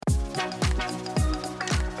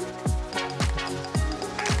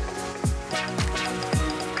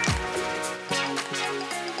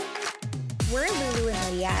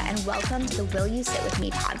and welcome to the Will You Sit With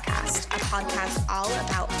Me podcast, a podcast all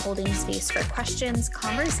about holding space for questions,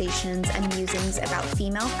 conversations, and musings about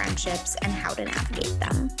female friendships and how to navigate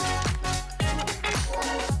them.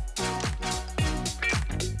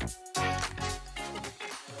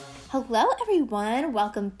 Hello, everyone.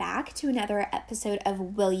 Welcome back to another episode of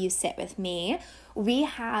Will You Sit With Me. We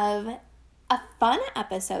have a fun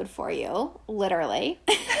episode for you, literally,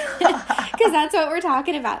 because that's what we're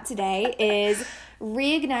talking about today is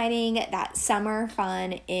reigniting that summer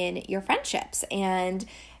fun in your friendships. And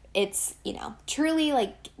it's, truly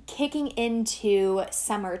like kicking into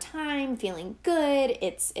summertime, feeling good.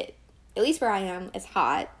 At least where I am, it's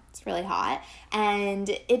hot. It's really hot. And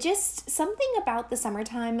it just, something about the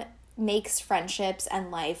summertime makes friendships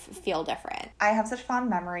and life feel different. I have such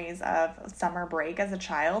fond memories of summer break as a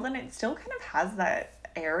child, and it still kind of has that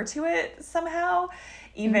air to it somehow,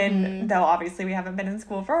 even though obviously we haven't been in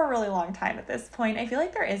school for a really long time at this point. I feel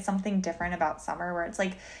like there is something different about summer where it's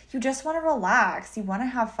like you just want to relax, you want to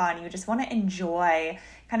have fun, you just want to enjoy,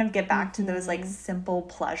 kind of get back to those like simple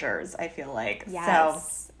pleasures, I feel like.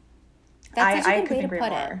 Yes. So that's such a I good way couldn't to agree put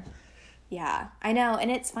more. it. Yeah, I know.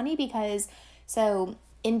 And it's funny because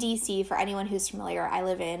in DC, for anyone who's familiar, I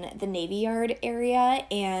live in the Navy Yard area,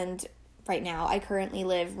 and right now I currently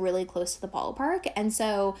live really close to the ballpark. And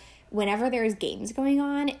so whenever there's games going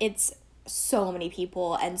on, it's so many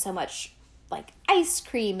people and so much like ice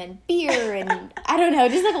cream and beer and I don't know,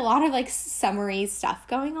 just like a lot of like summery stuff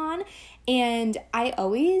going on. And I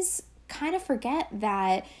always kind of forget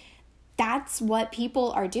that that's what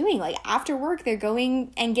people are doing. Like after work, they're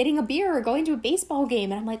going and getting a beer or going to a baseball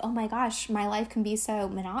game. And I'm like, oh my gosh, my life can be so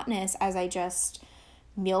monotonous as I just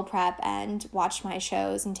meal prep and watch my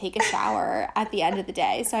shows and take a shower at the end of the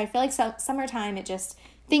day. So I feel like summertime,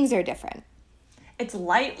 things are different. It's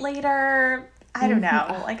light later. I don't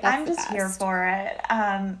know. Like I'm just here best. for it.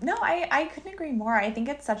 No, I couldn't agree more. I think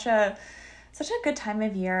it's such a good time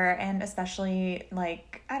of year, and especially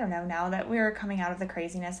like, I don't know, now that we're coming out of the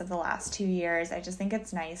craziness of the last 2 years, I just think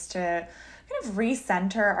it's nice to kind of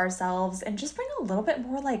recenter ourselves and just bring a little bit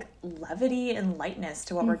more like levity and lightness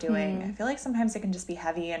to what we're doing. I feel like sometimes it can just be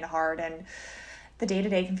heavy and hard, and the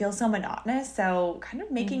day-to-day can feel so monotonous. So kind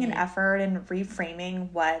of making an effort and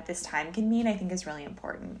reframing what this time can mean, I think is really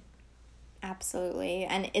important. Absolutely.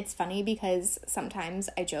 And it's funny because sometimes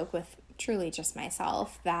I joke with truly just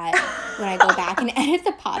myself that when I go back and edit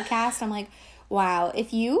the podcast, I'm like, wow,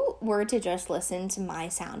 if you were to just listen to my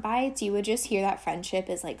sound bites, you would just hear that friendship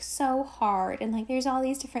is like so hard and like there's all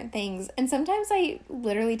these different things. And sometimes I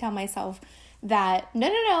literally tell myself that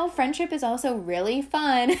no, friendship is also really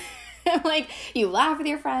fun. Like you laugh with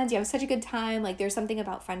your friends, you have such a good time. Like there's something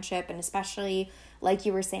about friendship, and especially like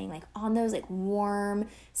you were saying, like on those like warm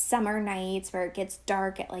summer nights where it gets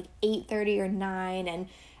dark at like 8:30 or 9, and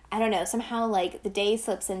I don't know, somehow like the day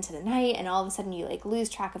slips into the night and all of a sudden you like lose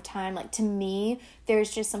track of time. Like to me, there's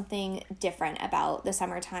just something different about the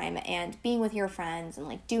summertime and being with your friends and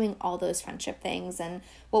like doing all those friendship things. And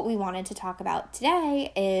what we wanted to talk about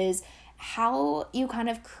today is how you kind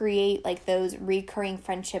of create like those recurring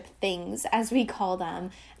friendship things, as we call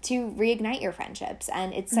them, to reignite your friendships.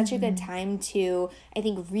 And it's such a good time to, I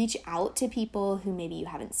think, reach out to people who maybe you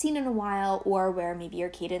haven't seen in a while, or where maybe your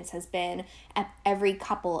cadence has been every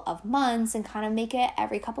couple of months, and kind of make it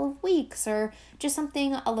every couple of weeks or just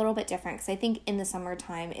something a little bit different. Because I think in the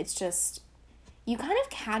summertime, it's just, you kind of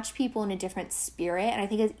catch people in a different spirit, and I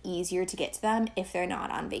think it's easier to get to them if they're not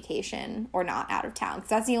on vacation or not out of town, because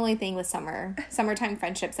that's the only thing with summertime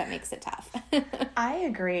friendships that makes it tough. I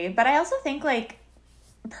agree, but I also think like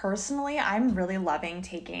personally, I'm really loving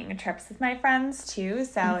taking trips with my friends too.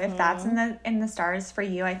 So if that's in the stars for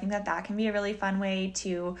you, I think that can be a really fun way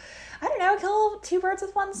to, I don't know, kill two birds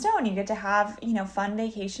with one stone. You get to have, fun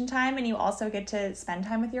vacation time, and you also get to spend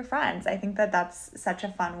time with your friends. I think that's such a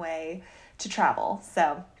fun way to travel.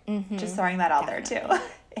 So just throwing that out there too.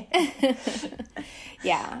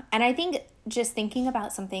 Yeah. And I think just thinking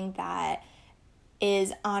about something that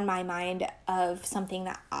is on my mind of something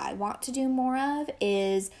that I want to do more of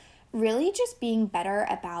is really just being better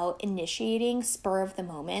about initiating spur of the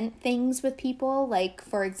moment things with people. Like,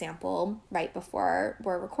 for example, right before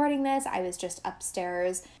we're recording this, I was just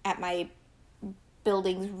upstairs at my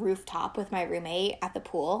building's rooftop with my roommate at the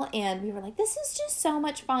pool, and we were like, this is just so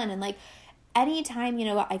much fun. And like anytime,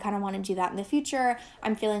 I kind of want to do that in the future,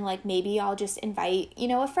 I'm feeling like maybe I'll just invite,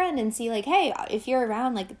 a friend and see like, hey, if you're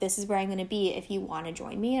around, like this is where I'm going to be if you want to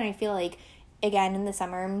join me. And I feel like, again, in the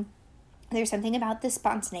summer, there's something about the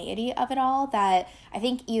spontaneity of it all that I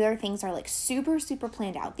think either things are like super, super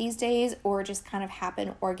planned out these days or just kind of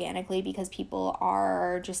happen organically because people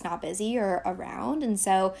are just not busy or around. And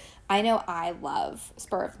so I know I love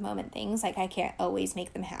spur of the moment things. Like I can't always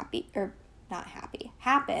make them happy or not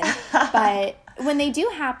happen. But when they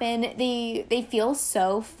do happen, they feel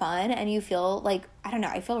so fun and you feel like, I don't know,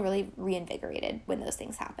 I feel really reinvigorated when those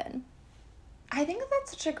things happen. I think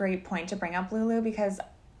that's such a great point to bring up, Lulu, because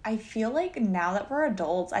I feel like now that we're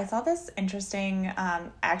adults, I saw this interesting, I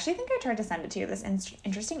actually think I tried to send it to you, this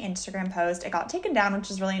interesting Instagram post. It got taken down, which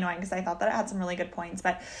is really annoying because I thought that it had some really good points.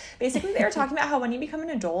 But basically they were talking about how when you become an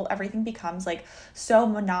adult, everything becomes like so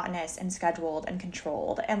monotonous and scheduled and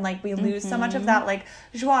controlled. And like we lose so much of that like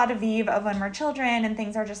joie de vivre of when we're children and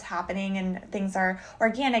things are just happening and things are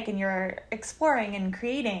organic and you're exploring and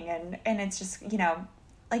creating and it's just, you know,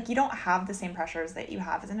 like you don't have the same pressures that you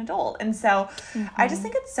have as an adult. And so I just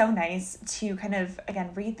think it's so nice to kind of,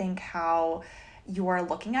 again, rethink how you're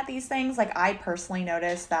looking at these things. Like I personally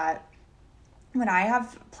notice that when I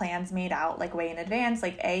have plans made out like way in advance,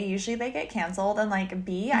 like A, usually they get canceled, and like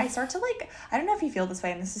B, I start to like, I don't know if you feel this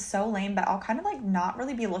way and this is so lame, but I'll kind of like not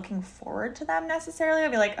really be looking forward to them necessarily. I'll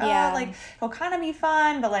be like, oh, like it'll kind of be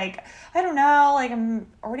fun, but like, I don't know, like I'm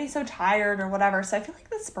already so tired or whatever. So I feel like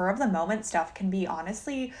the spur of the moment stuff can be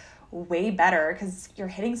honestly way better because you're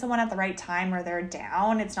hitting someone at the right time where they're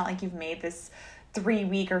down. It's not like you've made this 3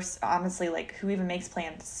 week or honestly, like who even makes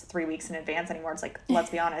plans 3 weeks in advance anymore? It's like, let's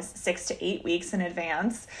be honest, 6 to 8 weeks in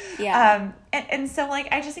advance. Yeah. And so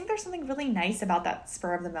like, I just think there's something really nice about that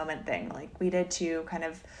spur of the moment thing. Like we did 2 kind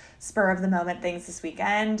of spur of the moment things this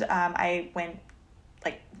weekend. I went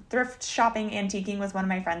like thrift shopping, antiquing with one of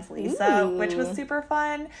my friends, Lisa, which was super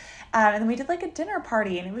fun. And then we did like a dinner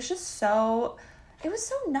party and it was so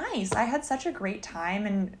nice. I had such a great time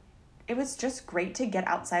and it was just great to get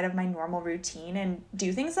outside of my normal routine and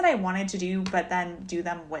do things that I wanted to do, but then do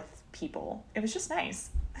them with people. It was just nice.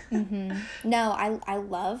 No, I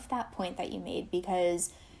love that point that you made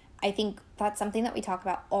because I think that's something that we talk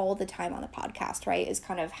about all the time on the podcast, right? Is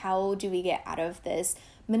kind of how do we get out of this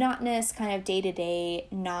monotonous kind of day-to-day,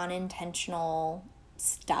 non-intentional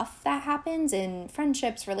stuff that happens in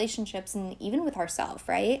friendships, relationships, and even with ourselves,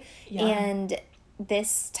 right? Yeah. And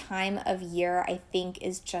this time of year I think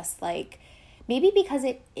is just like maybe because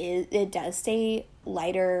it does stay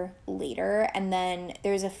lighter later and then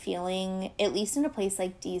there's a feeling, at least in a place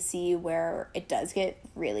like DC where it does get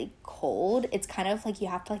really cold, it's kind of like you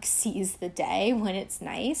have to like seize the day when it's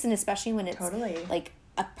nice, and especially when it's like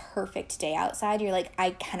a perfect day outside, you're like,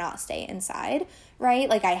 I cannot stay inside, right?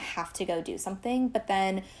 Like I have to go do something. But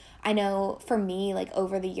then I know for me, like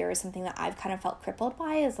over the years, something that I've kind of felt crippled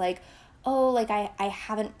by is like, oh, like I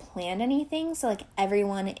haven't planned anything, so like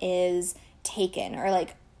everyone is taken, or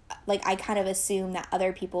like I kind of assume that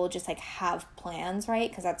other people just like have plans,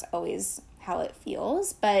 right? Because that's always how it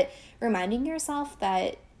feels. But reminding yourself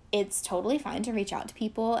that it's totally fine to reach out to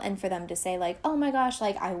people and for them to say like, oh my gosh,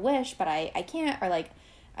 like I wish, but I can't, or like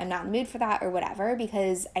I'm not in the mood for that or whatever.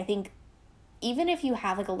 Because I think even if you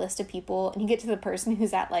have like a list of people and you get to the person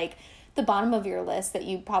who's at like the bottom of your list that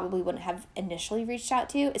you probably wouldn't have initially reached out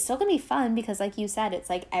to, it's still gonna be fun because like you said, it's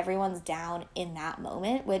like everyone's down in that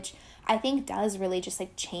moment, which I think does really just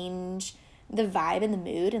like change the vibe and the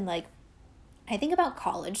mood. And like I think about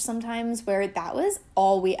college sometimes where that was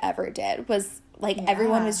all we ever did was like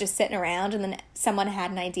everyone was just sitting around and then someone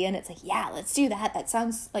had an idea and it's like, yeah, let's do that. That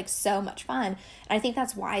sounds like so much fun. And I think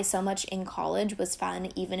that's why so much in college was fun,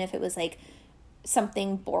 even if it was like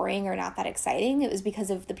something boring or not that exciting. It was because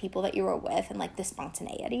of the people that you were with and like the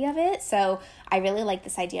spontaneity of it. So I really like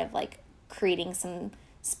this idea of like creating some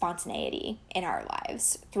spontaneity in our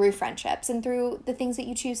lives through friendships and through the things that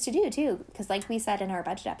you choose to do too, because like we said in our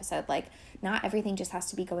budget episode, like not everything just has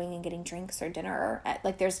to be going and getting drinks or dinner.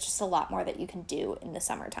 Like there's just a lot more that you can do in the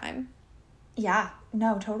summertime. Yeah,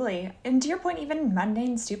 no, totally. And to your point, even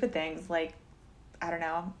mundane stupid things like, I don't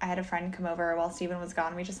know, I had a friend come over while Steven was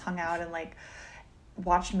gone. We just hung out and like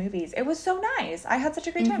watched movies. It was so nice. I had such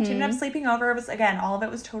a great time. She ended up sleeping over. It was, again, all of it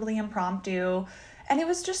was totally impromptu. And it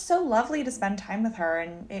was just so lovely to spend time with her.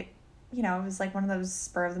 And it, you know, it was like one of those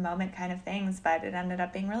spur of the moment kind of things, but it ended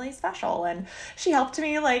up being really special. And she helped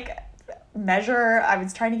me like measure, I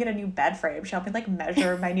was trying to get a new bed frame. She helped me like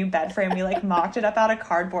measure my new bed frame. We like mocked it up out of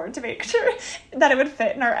cardboard to make sure that it would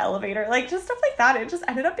fit in our elevator. Like just stuff like that. It just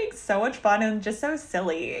ended up being so much fun and just so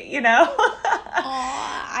silly, you know?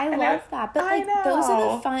 I love that. But like those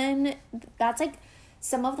are the fun, that's like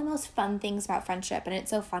some of the most fun things about friendship. And it's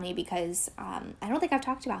so funny because I don't think I've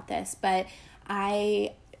talked about this, but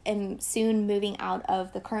I am soon moving out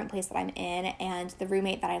of the current place that I'm in, and the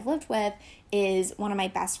roommate that I've lived with is one of my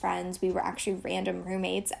best friends. We were actually random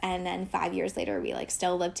roommates, and then 5 years later we like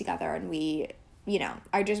still live together, and we, you know,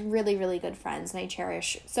 are just really, really good friends. And I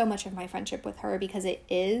cherish so much of my friendship with her because it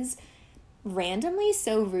is randomly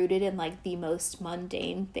so rooted in like the most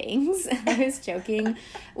mundane things. I was joking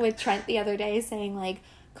with Trent the other day saying like,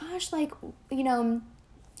 gosh, like, you know,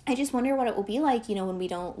 I just wonder what it will be like, you know, when we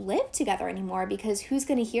don't live together anymore, because who's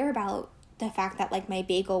going to hear about the fact that like my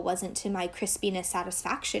bagel wasn't to my crispiness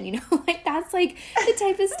satisfaction, you know? Like that's like the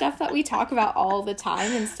type of stuff that we talk about all the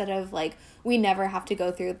time, instead of like, we never have to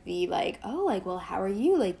go through the like, oh, like, well, how are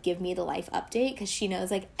you? Like, give me the life update, because she knows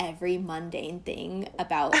like every mundane thing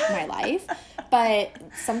about my life. But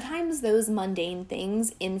sometimes those mundane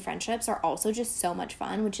things in friendships are also just so much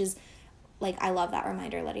fun, which is like, I love that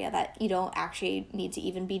reminder, Lydia, that you don't actually need to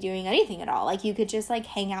even be doing anything at all. Like, you could just like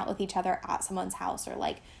hang out with each other at someone's house, or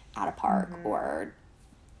like at a park, or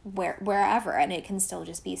wherever, and it can still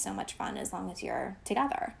just be so much fun as long as you're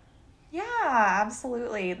together. Yeah,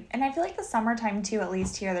 absolutely. And I feel like the summertime too, at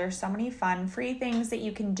least here, there's so many fun free things that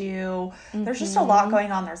you can do. There's just a lot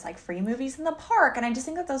going on. There's like free movies in the park. And I just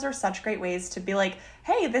think that those are such great ways to be like,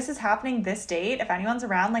 hey, this is happening this date. If anyone's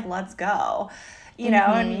around, like, let's go. You know,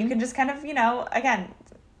 and you can just kind of, you know, again,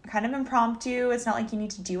 kind of impromptu. It's not like you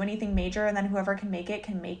need to do anything major, and then whoever can make it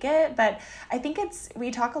can make it. But I think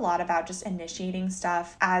we talk a lot about just initiating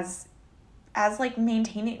stuff as like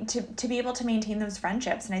maintaining, to be able to maintain those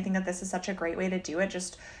friendships. And I think that this is such a great way to do it.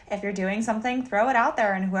 Just if you're doing something, throw it out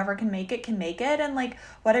there, and whoever can make it can make it. And like,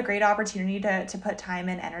 what a great opportunity to put time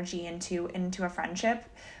and energy into a friendship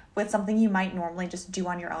with something you might normally just do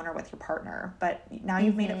on your own or with your partner, but now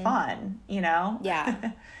you've made it fun, you know?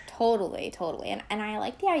 Yeah, totally. And I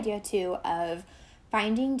like the idea too of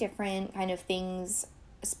finding different kind of things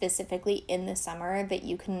specifically in the summer that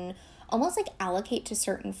you can almost like allocate to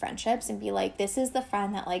certain friendships, and be like, this is the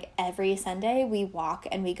friend that like every Sunday we walk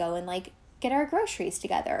and we go and like get our groceries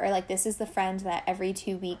together, or like, this is the friend that every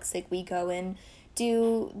 2 weeks like we go and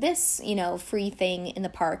do this, you know, free thing in the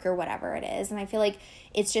park or whatever it is. And I feel like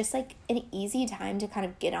it's just like an easy time to kind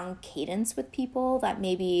of get on cadence with people that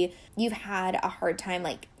maybe you've had a hard time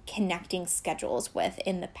like connecting schedules with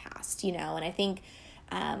in the past, you know? And I think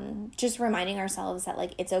just reminding ourselves that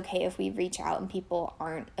like, it's okay if we reach out and people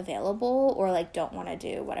aren't available, or like don't want to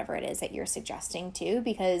do whatever it is that you're suggesting too,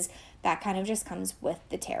 because that kind of just comes with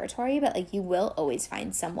the territory. But like, you will always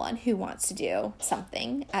find someone who wants to do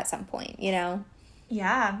something at some point, you know?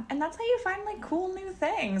 Yeah, and that's how you find like cool new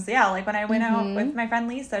things. Yeah, like when I went out with my friend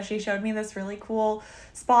Lisa, she showed me this really cool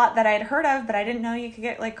spot that I'd heard of, but I didn't know you could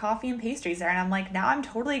get like coffee and pastries there. And I'm like, now I'm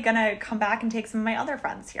totally gonna come back and take some of my other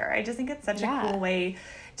friends here. I just think it's such a cool way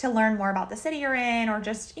to learn more about the city you're in, or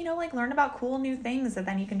just, you know, like learn about cool new things that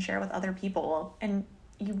then you can share with other people. And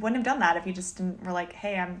you wouldn't have done that if you just were like,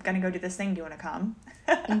 hey, I'm gonna go do this thing, do you want to come?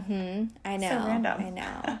 I know. So random. I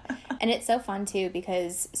know. And it's so fun too,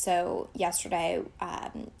 because so yesterday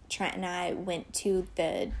Trent and I went to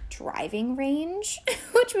the driving range,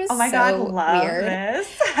 which was weird.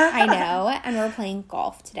 This. I know. And we're playing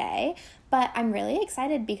golf today. But I'm really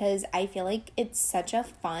excited because I feel like it's such a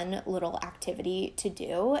fun little activity to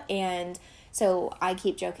do. And so I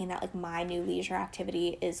keep joking that like my new leisure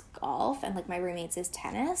activity is golf, and like my roommate's is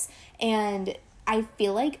tennis. And I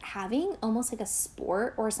feel like having almost like a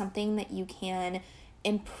sport or something that you can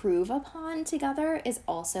improve upon together is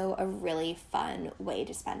also a really fun way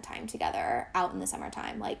to spend time together out in the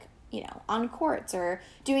summertime, like, you know, on courts, or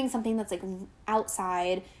doing something that's like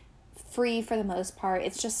outside, free for the most part.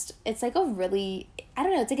 It's like a really, I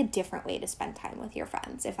don't know, it's like a different way to spend time with your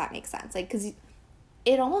friends, if that makes sense. Like, because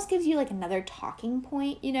it almost gives you like another talking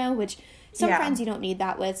point, you know, which some friends you don't need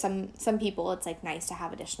that with. Some people it's like nice to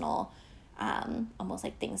have additional almost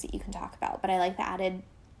like things that you can talk about. But I like the added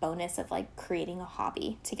bonus of like creating a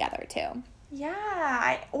hobby together too.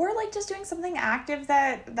 Yeah, or like just doing something active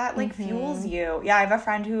that like fuels you. Yeah, I have a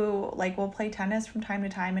friend who like will play tennis from time to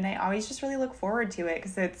time, and I always just really look forward to it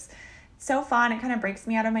because it's so fun. It kind of breaks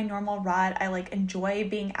me out of my normal rut. I like enjoy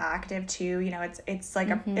being active too. You know, it's like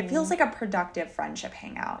it feels like a productive friendship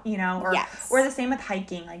hangout, you know, or the same with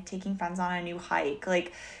hiking, like taking friends on a new hike.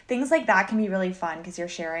 Like things like that can be really fun because you're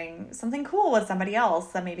sharing something cool with somebody else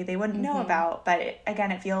that maybe they wouldn't know about. But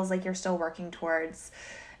it feels like you're still working towards,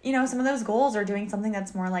 you know, some of those goals, or doing something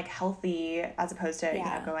that's more like healthy as opposed to, you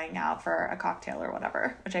know, going out for a cocktail or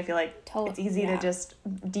whatever, which I feel like it's easy to just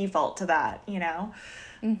default to that, you know?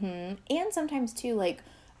 And sometimes too, like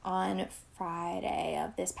on Friday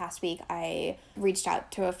of this past week, I reached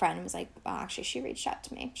out to a friend and was like, well, actually, she reached out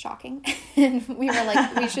to me. Shocking. And we were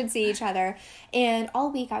like, we should see each other. And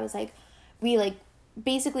all week I was like, we like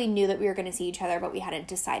basically knew that we were going to see each other, but we hadn't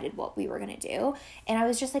decided what we were going to do. And I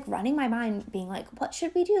was just like running my mind being like, what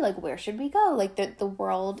should we do? Like, where should we go? Like the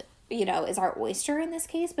world, you know, is our oyster in this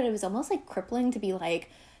case, but it was almost like crippling to be like,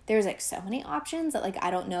 there's like so many options that like, I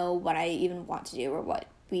don't know what I even want to do or what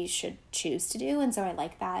we should choose to do. And so I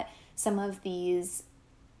like that some of these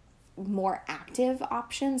more active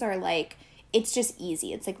options are like, it's just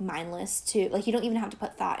easy. It's like mindless to like, you don't even have to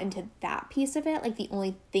put thought into that piece of it. Like the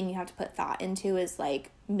only thing you have to put thought into is like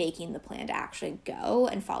making the plan to actually go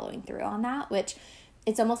and following through on that, which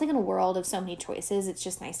it's almost like in a world of so many choices, it's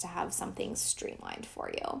just nice to have something streamlined for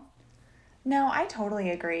you. No, I totally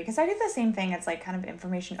agree, because I do the same thing. It's like kind of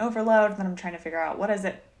information overload, and then I'm trying to figure out what is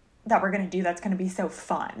it that we're going to do that's going to be so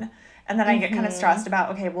fun. And then I get kind of stressed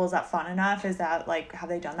about, okay, well, is that fun enough? Is that like, have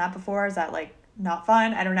they done that before? Is that like not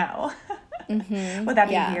fun? I don't know. Would that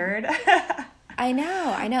be weird? I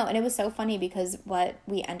know. And it was so funny because what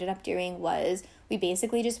we ended up doing was we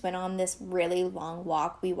basically just went on this really long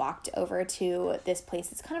walk. We walked over to this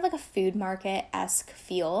place. It's kind of like a food market-esque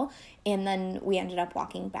feel. And then we ended up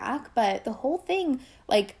walking back. But the whole thing,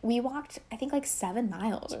 like, we walked, I think, like 7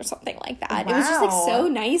 miles or something like that. Wow. It was just, like, so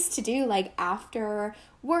nice to do, like, after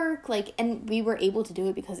work. Like, and we were able to do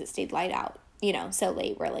it because it stayed light out, you know, so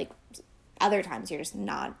late. Where, like, other times you're just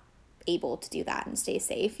not able to do that and stay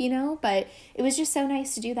safe, you know, but it was just so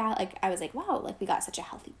nice to do that. Like, I was like, wow, like we got such a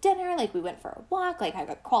healthy dinner, like we went for a walk, like I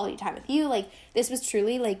got quality time with you, like this was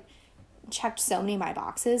truly like checked so many of my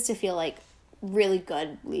boxes to feel like really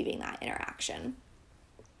good leaving that interaction.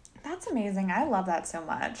 That's amazing. I love that so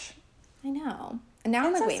much. I know. And now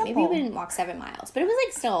I'm like, wait, maybe we didn't walk 7 miles, but it was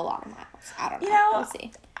like still a lot of miles. I don't know. You know, we'll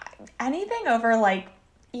see. Anything over like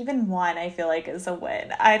even 1, I feel like, is a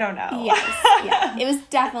win. I don't know. Yes, yeah. It was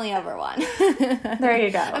definitely over 1. There you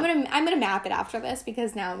go. I'm gonna map it after this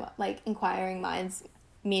because now like inquiring minds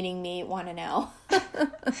meaning me want to know.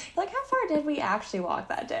 Like, how far did we actually walk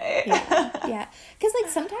that day? Yeah. Because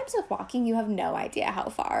like sometimes with walking, you have no idea how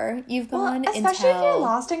far you've gone. Well, especially if you're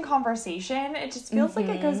lost in conversation, it just feels like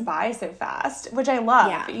it goes by so fast, which I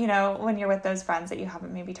love. Yeah. You know, when you're with those friends that you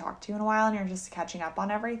haven't maybe talked to in a while and you're just catching up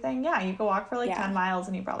on everything. Yeah, you could walk for like 10 miles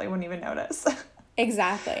and you probably wouldn't even notice.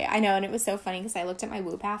 Exactly. I know. And it was so funny because I looked at my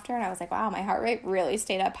Whoop after and I was like, wow, my heart rate really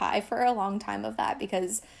stayed up high for a long time of that,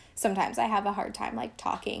 because sometimes I have a hard time like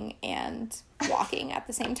talking and walking at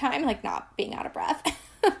the same time, like not being out of breath.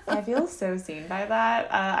 I feel so seen by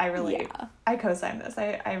that. I relate. Yeah. I co-sign this.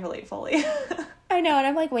 I relate fully. I know. And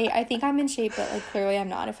I'm like, wait, I think I'm in shape, but like clearly I'm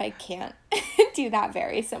not if I can't do that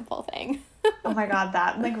very simple thing. Oh my God,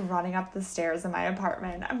 that like running up the stairs in my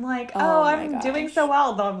apartment. I'm like, I'm doing so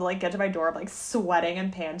well. Then I'm like, get to my door, I'm like sweating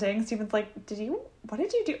and panting. Steven's like, what did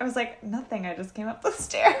you do? I was like, nothing. I just came up the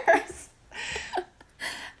stairs.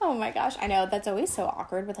 Oh my gosh, I know. That's always so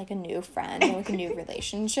awkward with like a new friend or like a new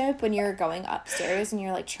relationship when you're going upstairs and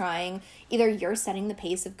you're like trying, either you're setting the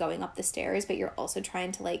pace of going up the stairs, but you're also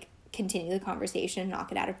trying to like continue the conversation and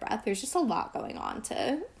knock it out of breath. There's just a lot going on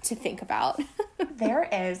to think about. There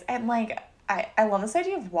is. And like, I love this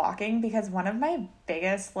idea of walking, because one of my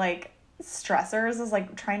biggest like stressors is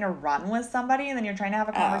like trying to run with somebody and then you're trying to have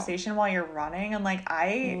a conversation while you're running, and like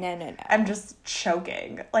I'm just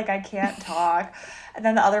choking, like I can't talk, and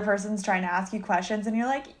then the other person's trying to ask you questions and you're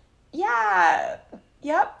like, yeah,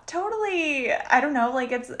 yep, totally. I don't know,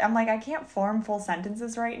 like I'm like, I can't form full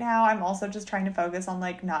sentences right now. I'm also just trying to focus on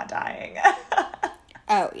like not dying.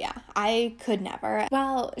 Oh, yeah. I could never.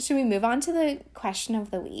 Well, should we move on to the question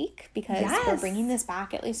of the week? Because we're bringing this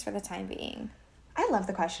back, at least for the time being. I love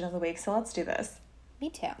the question of the week, so let's do this. Me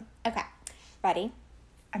too. Okay. Ready?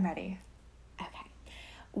 I'm ready. Okay.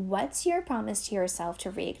 What's your promise to yourself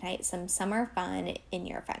to reignite some summer fun in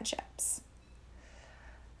your friendships?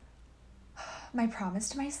 My promise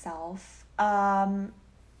to myself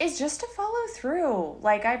is just to follow through.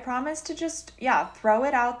 Like, I promise to just, throw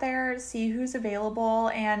it out there, see who's available.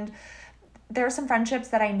 And there are some friendships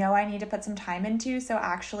that I know I need to put some time into. So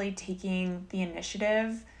actually taking the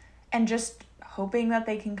initiative and just hoping that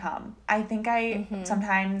they can come. I think I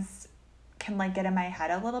sometimes can like get in my head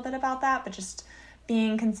a little bit about that, but just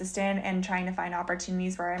being consistent and trying to find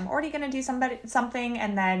opportunities where I'm already going to do something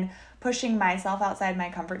and then pushing myself outside my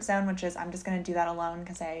comfort zone, which is I'm just going to do that alone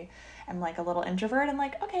because I am like a little introvert. I'm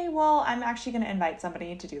like, okay, well, I'm actually going to invite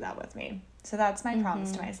somebody to do that with me. So that's my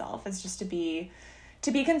promise to myself, is just to be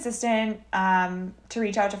consistent, to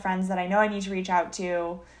reach out to friends that I know I need to reach out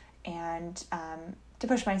to, and to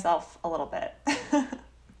push myself a little bit.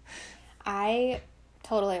 I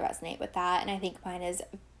totally resonate with that. And I think mine is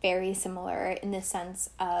very similar in the sense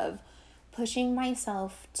of pushing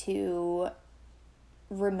myself to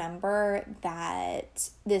remember that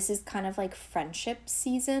this is kind of like friendship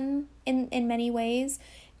season in many ways.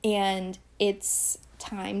 And it's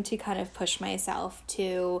time to kind of push myself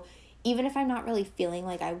to, even if I'm not really feeling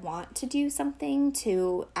like I want to do something,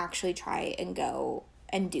 to actually try and go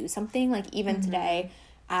and do something. Like even today,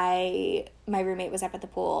 my roommate was up at the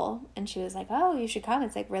pool and she was like, oh, you should come.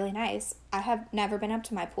 It's like really nice. I have never been up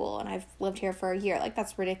to my pool and I've lived here for a year. Like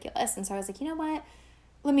that's ridiculous. And so I was like, you know what?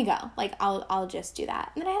 Let me go. Like I'll just do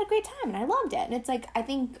that. And then I had a great time and I loved it. And it's like, I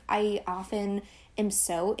think I often am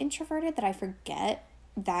so introverted that I forget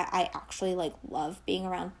that I actually like love being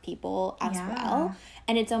around people as well.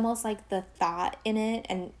 And it's almost like the thought in it,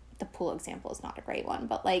 and the pool example is not a great one,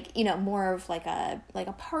 but like, you know, more of like a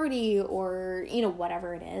party or, you know,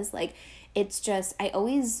 whatever it is. Like it's just, I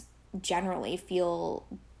always generally feel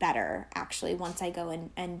better actually once I go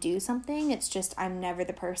and do something. It's just I'm never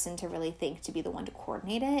the person to really think to be the one to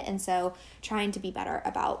coordinate it. And so trying to be better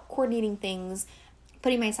about coordinating things,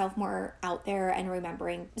 putting myself more out there, and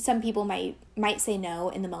remembering some people might say no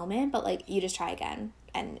in the moment, but like you just try again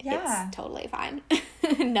and it's totally fine.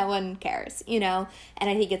 No one cares, you know? And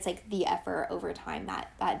I think it's like the effort over time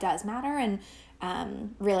that does matter,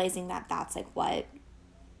 and realizing that that's like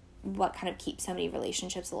what kind of keeps so many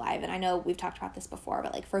relationships alive. And I know we've talked about this before,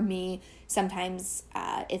 but like for me, sometimes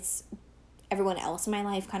it's everyone else in my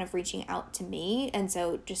life kind of reaching out to me. And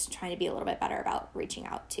so just trying to be a little bit better about reaching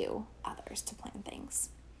out to others to plan things.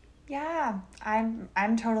 Yeah,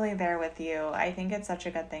 I'm totally there with you. I think it's such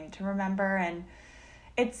a good thing to remember. And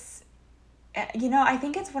it's, you know, I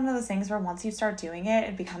think it's one of those things where once you start doing it,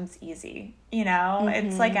 it becomes easy, you know?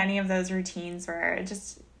 It's like any of those routines where it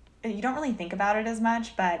just, you don't really think about it as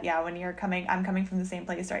much. But yeah, when I'm coming from the same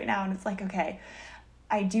place right now, and it's like, okay,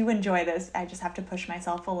 I do enjoy this. I just have to push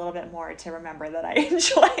myself a little bit more to remember that I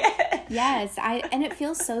enjoy it. Yes, and it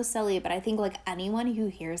feels so silly, but I think like anyone who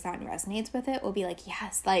hears that and resonates with it will be like,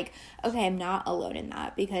 yes, like, okay, I'm not alone in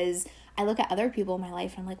that, because I look at other people in my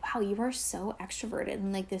life and I'm like, wow, you are so extroverted,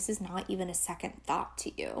 and like this is not even a second thought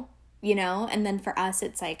to you, you know? And then for us,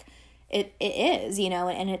 it's like, it is, you know,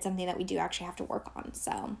 and it's something that we do actually have to work on.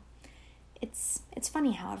 So it's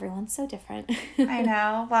funny how everyone's so different. I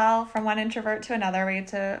know. Well, from one introvert to another, we get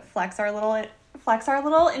to flex our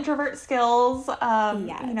little introvert skills.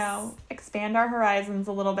 Yes. You know, expand our horizons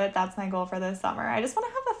a little bit. That's my goal for this summer. I just want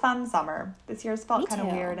to have a fun summer. This year's felt kind of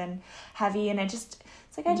weird and heavy, and it's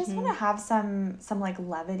like I just want to have some like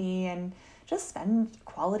levity and just spend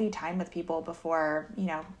quality time with people before, you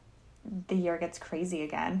know, the year gets crazy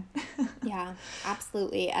again. Yeah,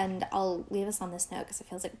 absolutely. And I'll leave us on this note because it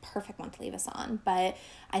feels like a perfect one to leave us on. But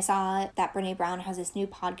I saw that Brene Brown has this new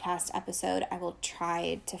podcast episode. I will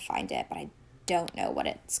try to find it, but I don't know what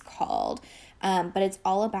it's called. But it's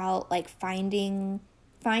all about like finding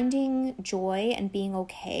joy and being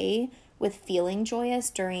okay with feeling joyous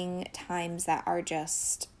during times that are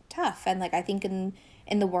just tough. And like I think in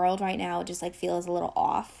the world right now, it just like feels a little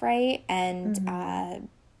off, right? And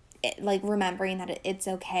like remembering that it's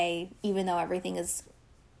okay, even though everything is,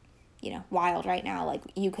 you know, wild right now, like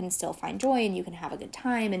you can still find joy and you can have a good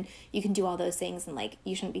time and you can do all those things, and like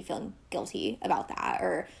you shouldn't be feeling guilty about that,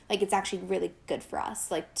 or like it's actually really good for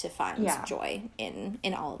us like to find joy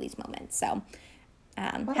in all of these moments. So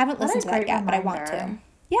haven't listened to that yet, but I want to.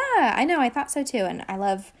 Yeah, I know, I thought so too, and I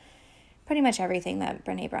love pretty much everything that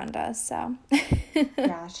Brene Brown does, so.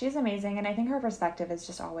 Yeah, she's amazing, and I think her perspective is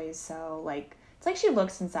just always so like, it's like she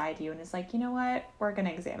looks inside you and is like, you know what? We're going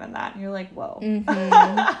to examine that. And you're like, whoa. You're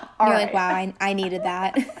like, wow, I needed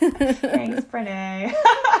that. Thanks, Brene.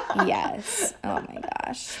 Yes. Oh my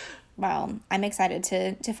gosh. Well, I'm excited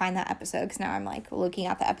to find that episode, because now I'm like looking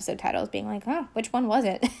at the episode titles being like, oh, which one was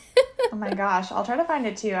it? Oh my gosh. I'll try to find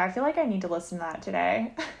it too. I feel like I need to listen to that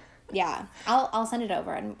today. Yeah. I'll send it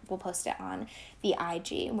over and we'll post it on the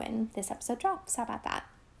IG when this episode drops. How about that?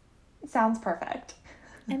 Sounds perfect.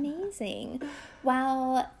 Amazing.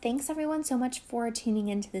 Well, thanks everyone so much for tuning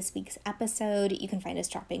into this week's episode. You can find us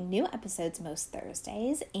dropping new episodes most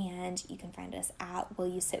Thursdays, and you can find us at Will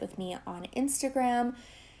You Sit With Me on Instagram.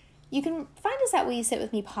 You can find us at Will You Sit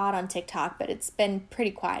With Me Pod on TikTok, but it's been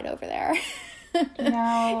pretty quiet over there.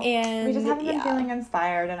 No, and we just haven't been feeling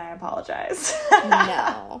inspired, and I apologize.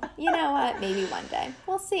 No. You know what? Maybe one day.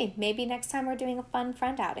 We'll see. Maybe next time we're doing a fun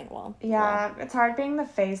friend outing, we'll it's hard being the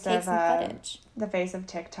face take of some footage. The face of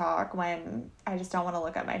TikTok when I just don't want to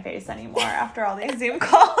look at my face anymore after all these Zoom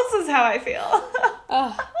calls is how I feel.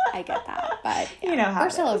 Oh, I get that. But yeah, you know how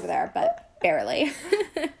we're still over there, but Barely.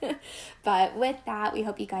 But with that, we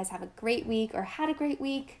hope you guys have a great week or had a great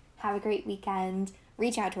week. Have a great weekend.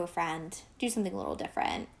 Reach out to a friend. Do something a little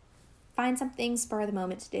different. Find something spur of the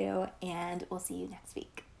moment to do. And we'll see you next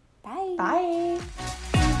week. Bye. Bye.